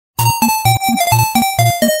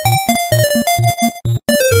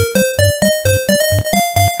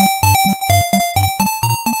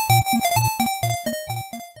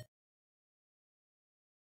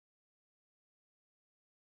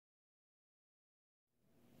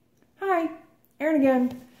Erin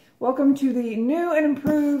again. Welcome to the new and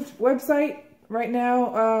improved website. Right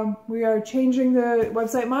now, we are changing the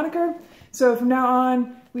website moniker. So from now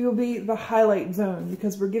on, we will be the highlight zone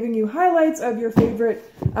because we're giving you highlights of your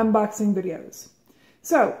favorite unboxing videos.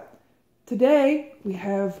 So today we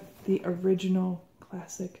have the original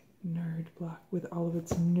classic Nerd Block with all of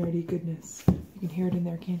its nerdy goodness. You can hear it in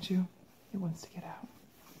there, can't you? It wants to get out.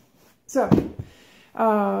 So,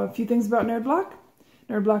 a few things about Nerd Block.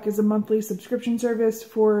 Nerd Block is a monthly subscription service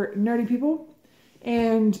for nerdy people.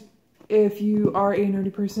 And if you are a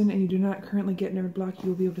nerdy person and you do not currently get Nerd Block,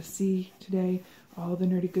 you'll be able to see today all the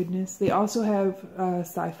nerdy goodness. They also have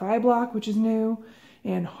Sci-Fi Block, which is new,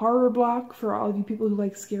 and Horror Block for all of you people who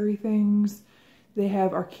like scary things. They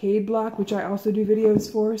have Arcade Block, which I also do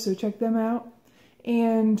videos for, so check them out.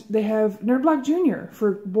 And they have Nerd Block Junior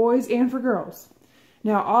for boys and for girls.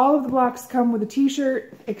 Now, all of the blocks come with a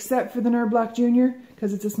t-shirt, except for the Nerd Block Junior,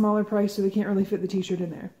 because it's a smaller price, so they can't really fit the t-shirt in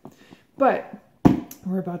there. But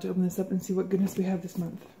we're about to open this up and see what goodness we have this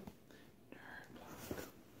month. Nerd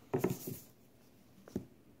Block.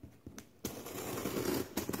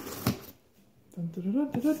 Dun, dun, dun,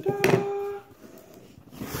 dun, dun, dun, dun.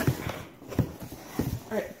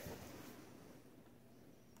 All right.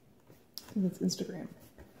 I think that's Instagram.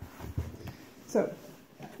 So,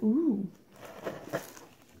 ooh.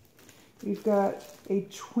 We've got a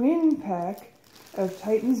twin pack of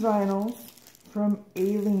Titans vinyls from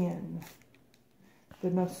Alien,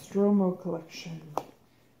 the Nostromo collection.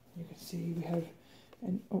 You can see we have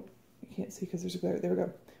an, oh, you can't see because there's a glare. There we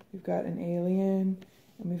go. We've got an Alien,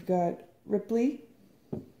 and we've got Ripley.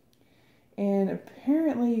 And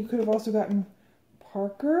apparently you could have also gotten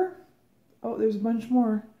Parker. Oh, there's a bunch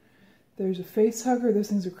more. There's a face hugger. Those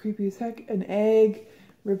things are creepy as heck. An egg.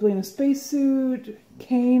 Ripley in a spacesuit.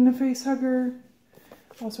 Kane, a face hugger.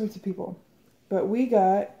 All sorts of people. But we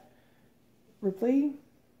got Ripley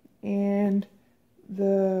and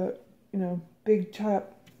the, big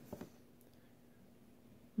top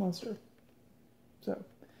monster. So,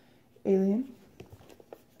 Alien.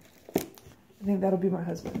 I think that'll be my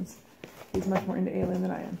husband's. He's much more into Alien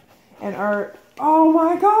than I am. And our, oh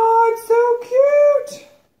my god, so cute!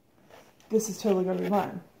 This is totally going to be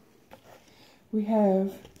mine. We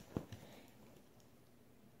have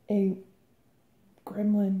a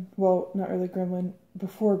gremlin, well, not really gremlin,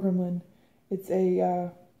 before gremlin. It's a,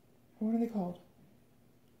 what are they called?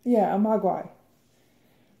 Yeah, a Mogwai.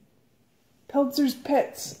 Peltzer's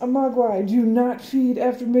Pets, a Mogwai, do not feed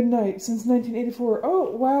after midnight since 1984.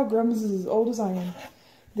 Oh, wow, Gremlins is as old as I am.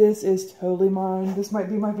 This is totally mine. This might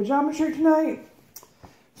be my pajama shirt tonight.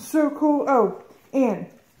 So cool. Oh, and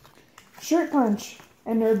Shirt Punch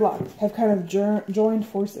and Nerd Block have kind of joined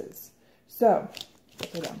forces. So,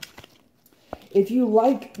 hold on. If you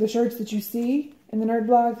like the shirts that you see in the Nerd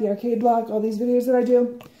Block, the Arcade Block, all these videos that I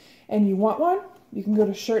do, and you want one, you can go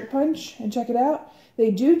to Shirt Punch and check it out. They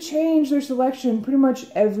do change their selection pretty much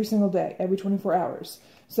every single day, every 24 hours.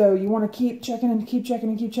 So you want to keep checking and keep checking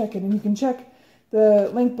and keep checking. And you can check the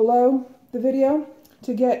link below the video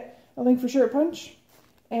to get a link for Shirt Punch.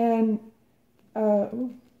 And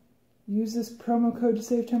use this promo code to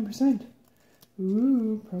save 10%.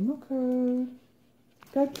 Ooh, promo code.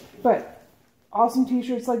 Good. But awesome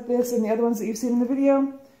t-shirts like this and the other ones that you've seen in the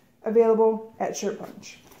video, available at Shirt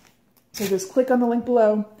Punch. So just click on the link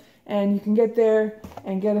below and you can get there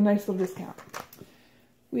and get a nice little discount.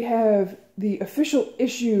 We have the official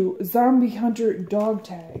issue Zombie Hunter dog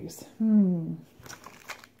tags.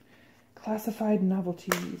 Classified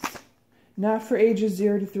novelties. Not for ages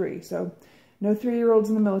 0 to 3, so no 3-year-olds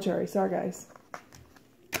in the military. Sorry, guys.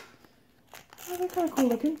 Oh, they're kind of cool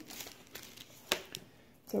looking.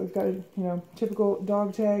 So we've got a, typical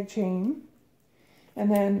dog tag chain.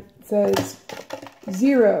 And then it says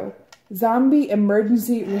 0, Zombie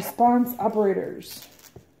Emergency Response Operators.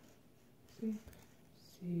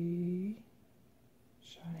 See?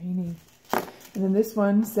 Shiny. And then this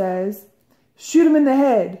one says, shoot them in the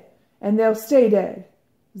head and they'll stay dead.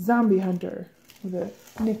 Zombie Hunter. With a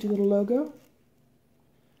nifty little logo.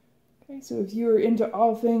 Okay, so if you're into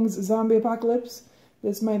all things zombie apocalypse,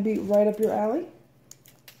 this might be right up your alley.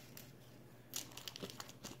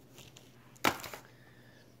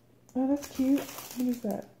 Oh, that's cute. What is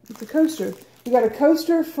that? It's a coaster. We got a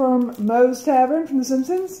coaster from Moe's Tavern from The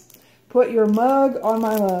Simpsons. Put your mug on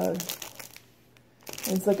my mug.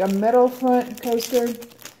 And it's like a metal front coaster.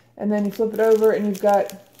 And then you flip it over and you've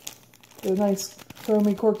got the nice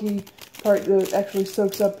foamy, corky part that actually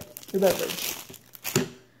soaks up your beverage.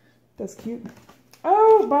 That's cute.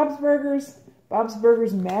 Oh, Bob's Burgers. Bob's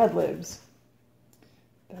Burgers Mad Libs.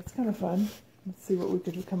 That's kind of fun. Let's see what we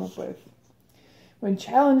could come up with. When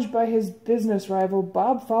challenged by his business rival,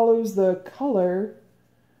 Bob follows the color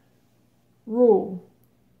rule.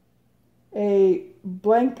 A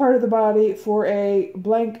blank part of the body for a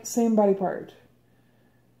blank same body part.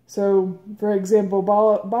 So, for example,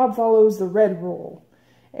 Bob follows the red rule.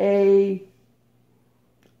 A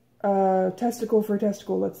testicle for a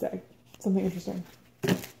testicle, let's say. Something interesting.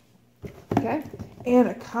 Okay. And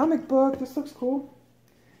a comic book. This looks cool.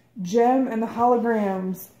 Jem and the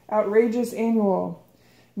Holograms. Outrageous Annual.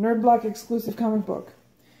 Nerdblock exclusive comic book.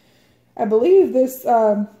 I believe this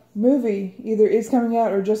movie either is coming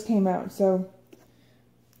out or just came out, so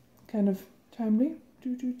kind of timely.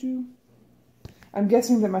 I'm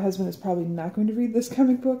guessing that my husband is probably not going to read this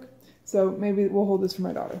comic book, so maybe we'll hold this for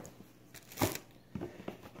my daughter.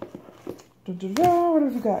 What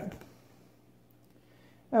have we got?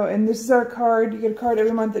 Oh, and this is our card. You get a card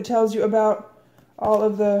every month that tells you about all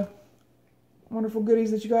of the wonderful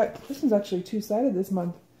goodies that you got. This one's actually two-sided this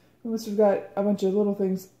month. We must have got a bunch of little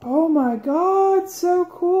things. Oh my god, so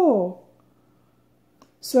cool.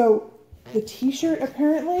 So, the t-shirt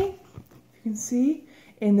apparently, you can see,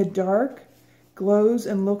 in the dark, glows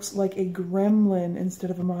and looks like a gremlin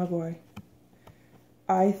instead of a mogwai.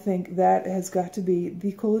 I think that has got to be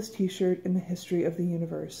the coolest t-shirt in the history of the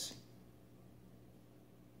universe.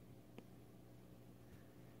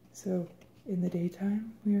 So, in the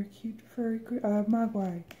daytime, we are cute, furry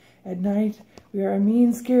mogwai. At night, we are a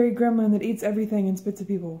mean, scary gremlin that eats everything and spits at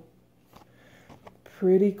people.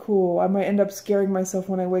 Pretty cool. I might end up scaring myself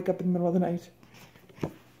when I wake up in the middle of the night.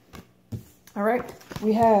 Alright,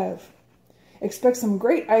 we have... Expect some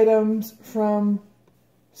great items from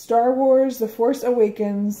Star Wars The Force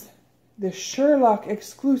Awakens, the Sherlock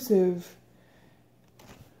exclusive.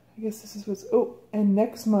 I guess this is what's... Oh, and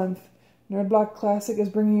next month, Nerdblock Classic is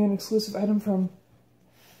bringing you an exclusive item from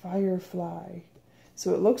Firefly.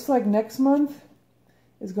 So it looks like next month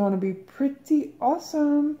is going to be pretty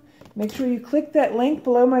awesome. Make sure you click that link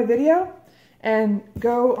below my video and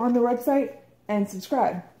go on the website and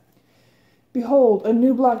subscribe. Behold, a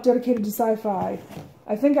new block dedicated to sci-fi.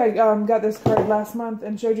 I think I got this card last month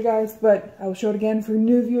and showed you guys, but I will show it again for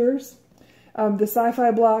new viewers. The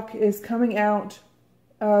sci-fi block is coming out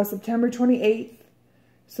September 28th.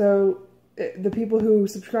 So the people who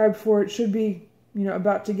subscribed for it should be, you know,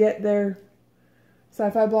 about to get their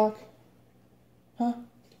sci-fi block. Huh?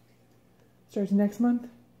 Starts next month. It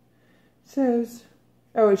says,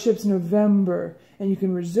 oh, it ships November, and you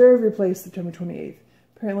can reserve your place September 28th.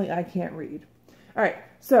 Apparently, I can't read. All right,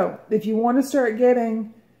 so if you want to start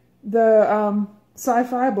getting the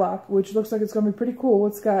sci-fi block, which looks like it's going to be pretty cool,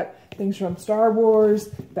 it's got things from Star Wars,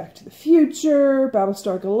 Back to the Future,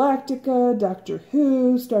 Battlestar Galactica, Doctor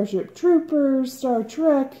Who, Starship Troopers, Star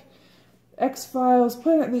Trek, X-Files,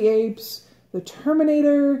 Planet of the Apes, The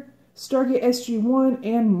Terminator, Stargate SG-1,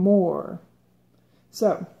 and more.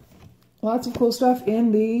 So, lots of cool stuff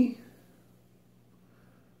in the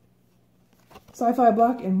sci-fi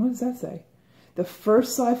block. And what does that say? The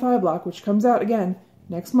first sci-fi block, which comes out again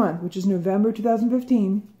next month, which is November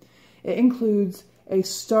 2015, it includes a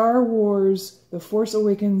Star Wars The Force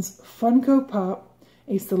Awakens Funko Pop,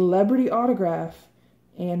 a celebrity autograph,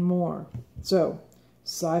 and more. So,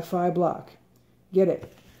 sci-fi block. Get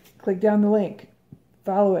it. Click down the link.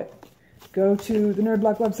 Follow it. Go to the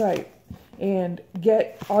Nerdblock website and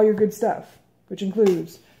get all your good stuff, which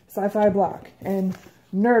includes sci-fi block and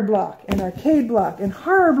nerd block and arcade block and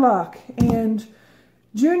horror block and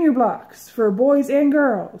junior blocks for boys and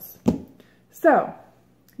girls. So,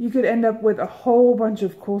 you could end up with a whole bunch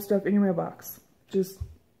of cool stuff in your mailbox. Just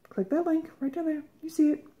click that link right down there. You see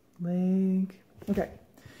it. Link. Okay.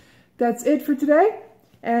 That's it for today.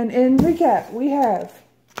 And in recap, we have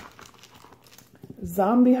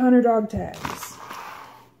Zombie Hunter dog tags,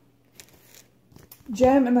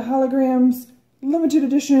 Jem and the Holograms limited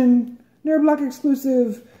edition Nerdblock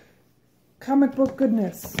exclusive comic book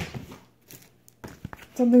goodness.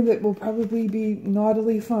 Something that will probably be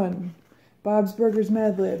naughtily fun. Bob's Burgers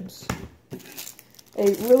Mad Libs.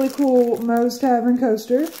 A really cool Moe's Tavern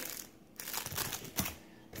coaster.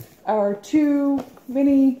 Our 2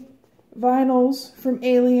 mini vinyls from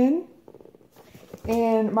Alien.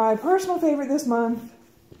 And my personal favorite this month,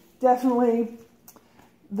 definitely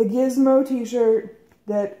the Gizmo t-shirt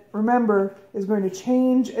that, remember, is going to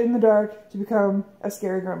change in the dark to become a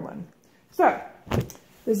scary gremlin. So,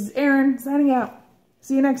 this is Erin signing out.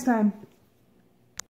 See you next time.